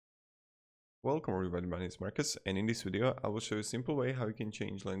Welcome everybody, my name is Marcus, and in this video I will show you a simple way how you can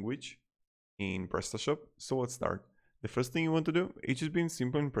change language in Prestashop. So let's start. The first thing you want to do is just being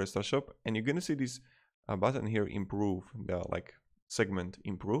simple in Prestashop, and you're gonna see this button here, improve, the segment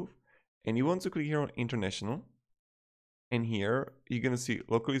improve, and you want to click here on international, and here you're gonna see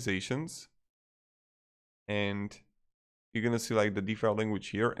localizations, and you're gonna see the default language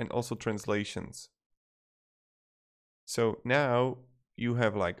here, and also translations. So now you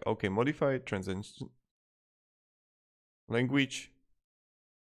have okay, modify translation language.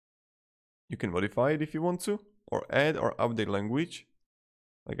 You can modify it if you want to, or add or update language.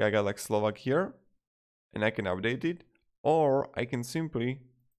 I got Slovak here, and I can update it, or I can simply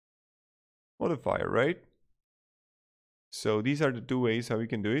modify it, right? So these are the two ways how you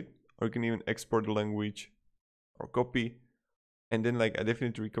can do it, or you can even export the language or copy. And then I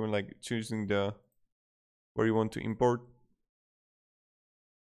definitely recommend choosing the where you want to import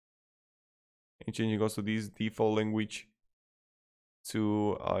and changing also this default language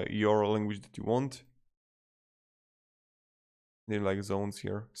to your language that you want. Then zones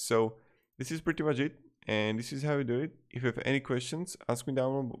here. So this is pretty much it, and this is how you do it. If you have any questions, ask me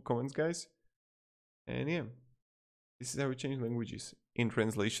down in the comments, guys. And yeah, this is how you change languages. In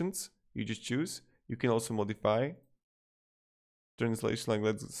translations, you just choose. You can also modify translation.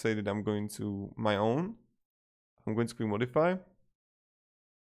 Let's say that I'm going to my own. I'm going to click modify,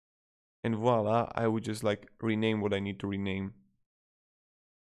 and voila, I would just rename what I need to rename.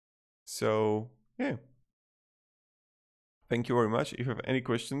 So yeah, thank you very much. If you have any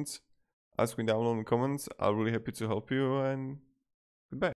questions, ask me down in the comments. I'm really happy to help you, and